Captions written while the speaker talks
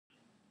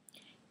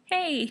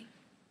Hey,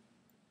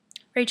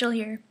 Rachel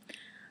here.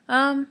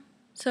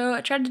 So I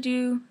tried to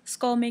do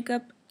skull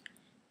makeup.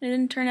 It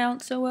didn't turn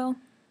out so well.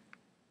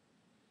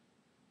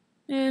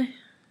 It's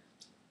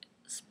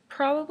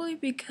probably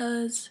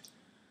because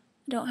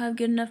I don't have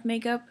good enough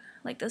makeup,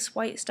 like this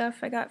white stuff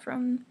I got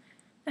from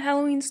the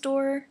Halloween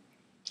store,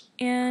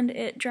 and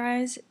it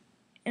dries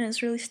and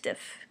it's really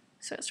stiff,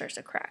 so it starts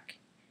to crack.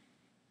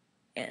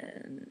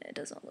 And it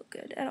doesn't look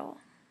good at all.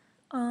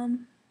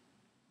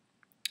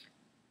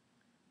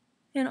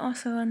 And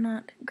also I'm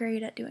not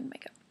great at doing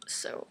makeup,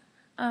 so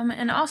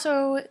and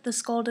also the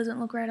skull doesn't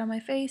look right on my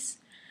face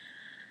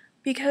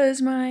because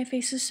my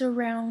face is so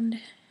round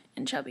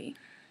and chubby.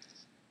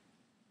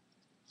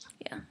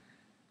 Yeah.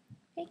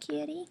 Hey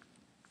kitty.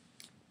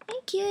 Hey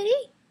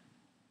kitty.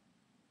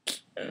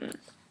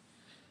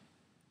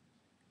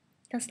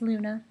 That's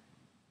Luna.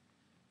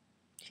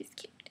 She's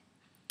cute.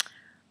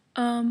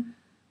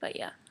 But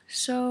yeah,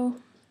 so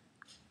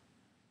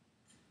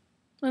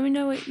let me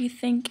know what you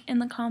think in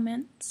the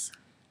comments.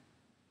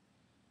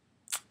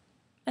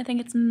 I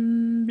think it's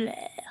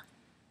bleh.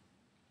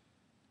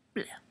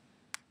 Bleh.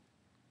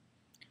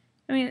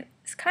 I mean,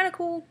 it's kind of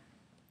cool.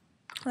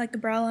 I like the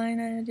brow line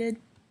I did.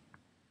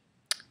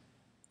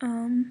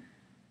 And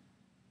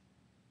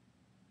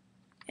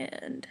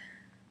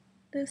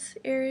this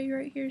area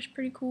right here is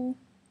pretty cool.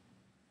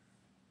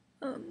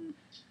 You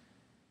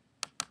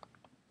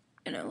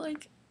know,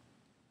 like,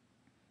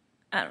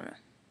 I don't know.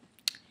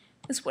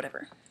 It's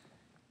whatever.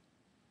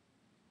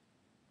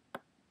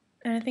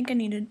 And I think I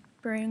need to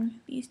bring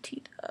these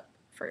teeth up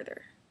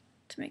further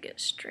to make it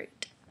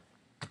straight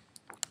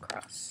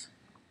across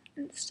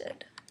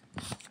instead.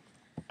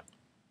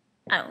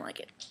 I don't like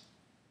it.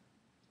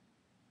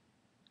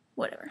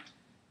 Whatever.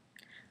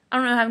 I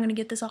don't know how I'm gonna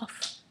get this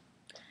off.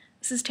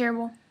 This is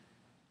terrible.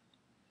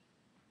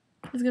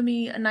 It's gonna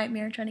be a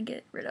nightmare trying to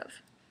get rid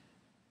of.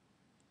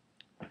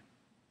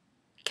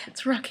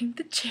 Cat's rocking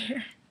the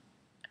chair.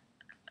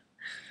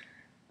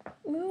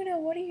 Luna,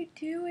 what are you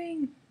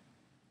doing?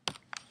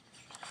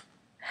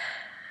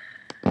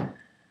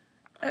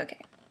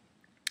 Okay.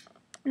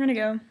 I'm gonna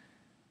go.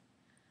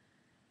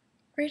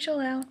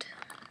 Rachel out.